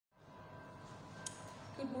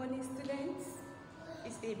Good morning, students.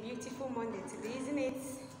 It's a beautiful Monday today, isn't it?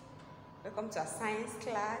 Welcome to our science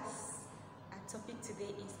class. Our topic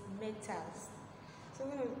today is metals. So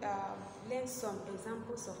we're going to learn some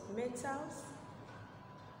examples of metals.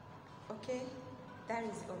 Okay, that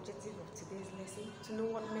is the objective of today's lesson, to know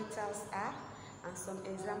what metals are and some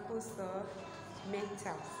examples of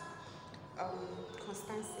metals.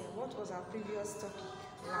 Constancia, what was our previous topic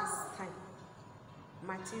last time?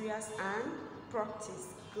 Materials and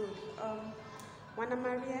properties. Good. Juana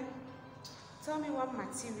Maria, tell me one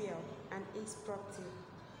material and its property.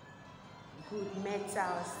 Good.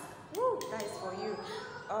 Metals. Woo, that is for you.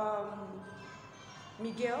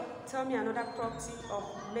 Miguel, tell me another property of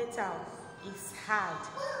metal. It's hard.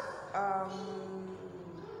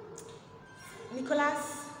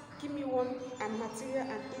 Nicholas, give me one material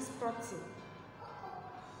and its property.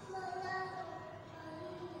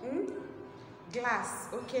 Glass,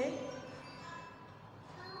 okay.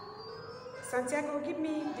 Santiago, give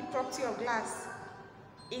me the property of glass.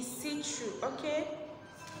 It's see-through, okay.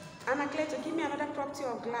 Anacleto, give me another property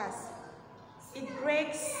of glass. It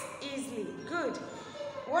breaks easily. Good.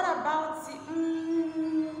 What about the,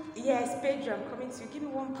 yes, Pedro, I'm coming to you. Give me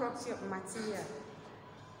one property of material.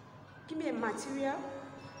 Give me a material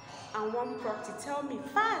and one property. Tell me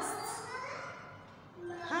fast.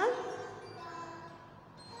 Huh?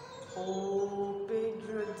 Oh,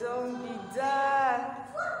 Pedro, don't be done.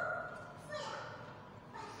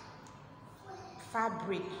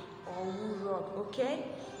 Fabric or wool rug, okay?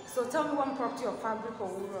 So tell me one property of fabric or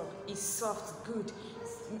wool rug. It's soft, good.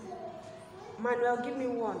 Manuel, give me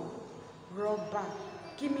one. Rubber.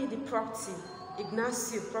 Give me the property.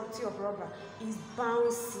 Ignacio, property of rubber. It's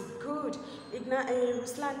bouncy, good.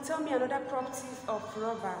 Ruslan, tell me another property of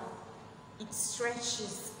rubber. It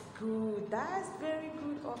stretches. Good. That's very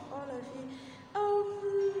good of all of you.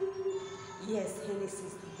 Yes, Hennessy,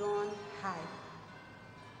 run high.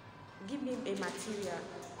 Give me a material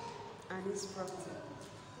and its property.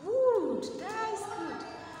 Wood. That's good.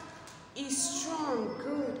 It's strong.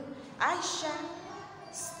 Good. Aisha,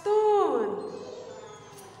 stone.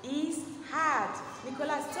 Is hard.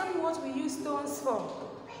 Nicholas, tell me what we use stones for.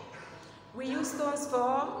 We use stones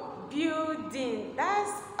for building.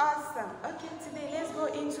 That's awesome. Okay, today let's go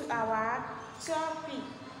into our topic.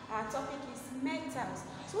 Our topic is metals.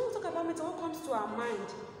 So when we talk about metal, what comes to our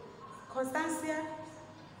mind? Constancia,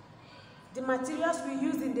 the materials we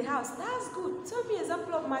use in the house. That's good. Tell me an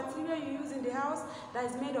example of material you use in the house that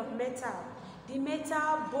is made of metal. The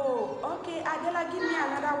metal bowl. Okay, Adela, give me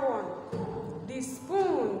another one. The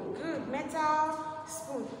spoon. Good. Metal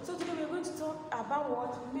spoon. So today we're going to talk about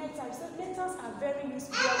what? Metals. So metals are very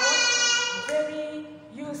useful. They are what? Very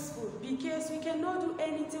useful because we cannot do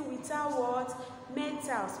anything without what?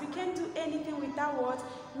 Metals. We can't do anything without what?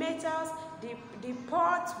 Metals. The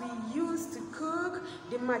pots we use to cook,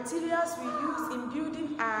 the materials we use in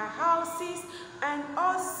building our houses, and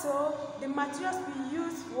also the materials we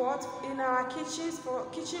use what? In our kitchens for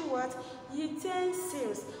kitchen what?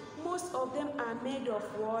 Utensils. Most of them are made of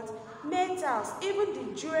what? Metals. Even the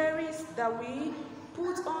jewelries that we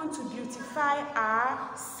put on to beautify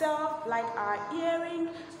ourselves, like our earrings,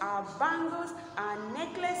 our bangles, our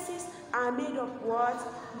necklaces, are made of what?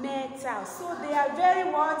 Metals. So they are very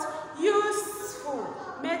what? Useful.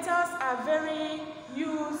 Metals are very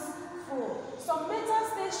useful. Some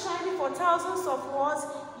metals stay shiny for thousands of what?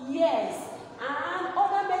 Years. And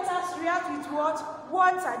other metals react with what?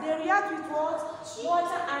 Water. They react with what?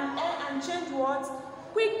 Water and air and change what?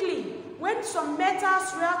 Quickly. When some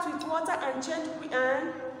metals react with water and change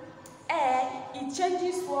and air, it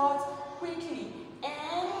changes what? Quickly.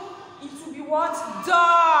 And it will be what?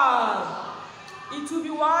 Dull. It will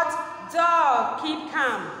be what? Dull. Keep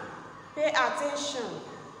calm. Pay attention.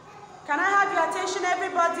 Can I have your attention,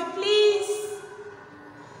 everybody, please?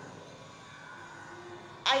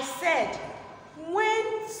 I said,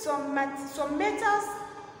 when some metals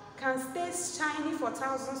can stay shiny for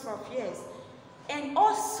thousands of years, and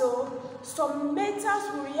also some metals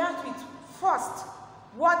will react with first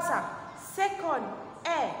water, second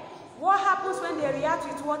air. What happens when they react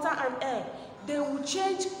with water and air? They will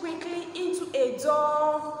change quickly into a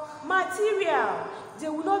dull material. They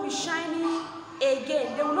will not be shiny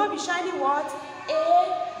again. They will not be shiny what?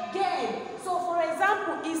 Again. So for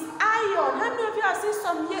example, is iron. How many of you have seen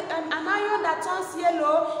an iron that turns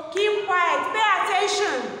yellow? Keep quiet. Pay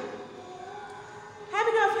attention. How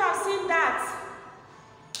many of you have seen that?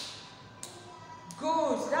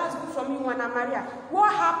 Good. That's good from you, Juana Maria.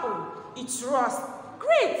 What happened? It's rust.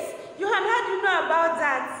 Great. You have heard, you know about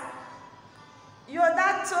that. Your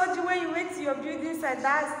dad told you when you went to your building site,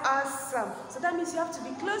 that's awesome. So that means you have to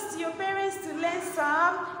be close to your parents to learn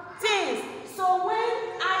some things. So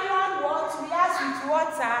when iron reacts with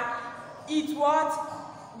water, it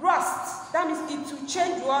rust. That means it will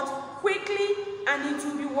change quickly, and it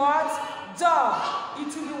will be dull.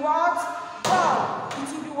 It will be dull. It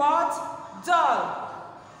will be dull.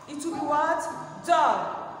 It will be dull.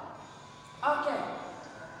 Okay.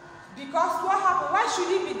 Because what happened? Why should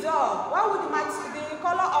it be dull? Why would the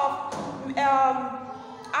color of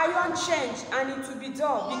iron change and it will be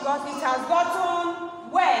dull? Because it has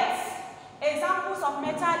gotten wet. Examples of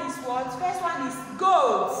metal is what? First one is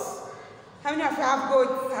gold. How many of you have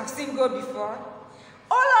gold? Have seen gold before?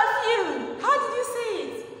 All of you. How did you see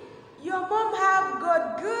it? Your mom have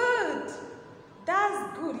gold. Good.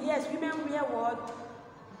 That's good. Yes, women wear what?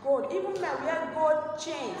 Gold. Even men wear gold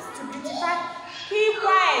chains to beautify. Keep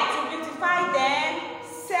quiet, to beautify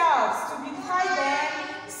themselves. To beautify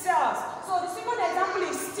themselves. So the second example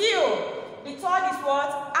is steel. The third is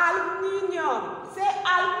what? Aluminium. Say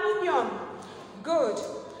aluminium. Good.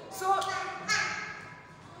 So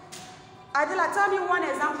Adela, tell me one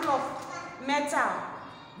example of metal.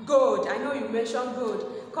 Gold. I know you mentioned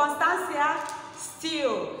gold. Constancia,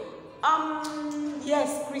 steel.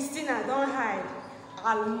 Yes, Christina, don't hide.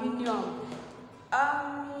 Aluminium.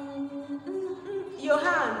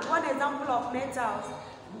 Johan, one example of metals.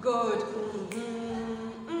 Gold.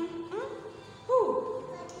 Who?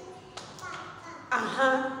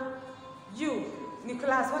 You,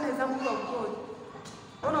 Nicholas, one example of gold.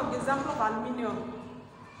 One of the example of aluminium.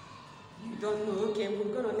 You don't know. Okay,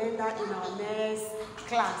 we're going to learn that in our next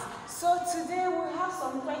class. So today we'll have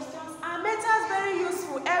some questions. Are metals very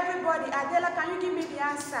useful? Everybody, Adela, can you give me the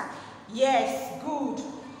answer? Yes, good.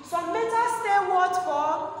 Some metals stay what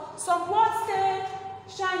for? Some what stay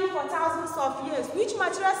shiny for thousands of years. Which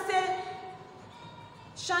material stay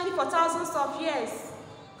shiny for thousands of years?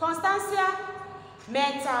 Constancia?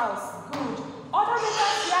 Metals. Good. Other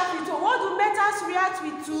metals react with what do metals react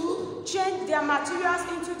with to change their materials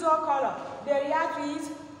into dull color? They react with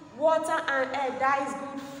water and air. That is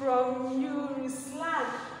good from you, Ruslan.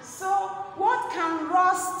 So what can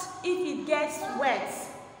rust if it gets wet?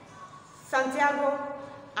 Santiago?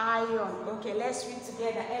 Iron. Okay, let's read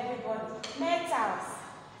together, everybody. Metals.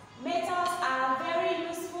 Metals are very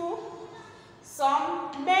useful.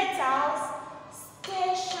 Some metals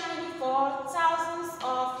stay shiny for thousands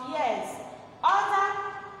of years. Other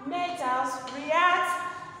metals react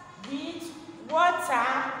with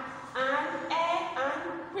water and air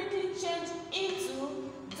and quickly change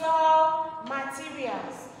into dull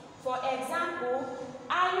materials. For example,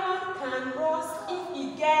 iron can rust if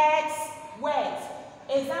it gets wet.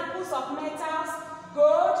 Examples of metals: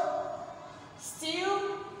 gold,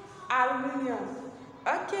 steel, aluminium.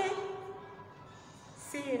 Okay.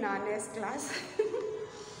 See you in our next class.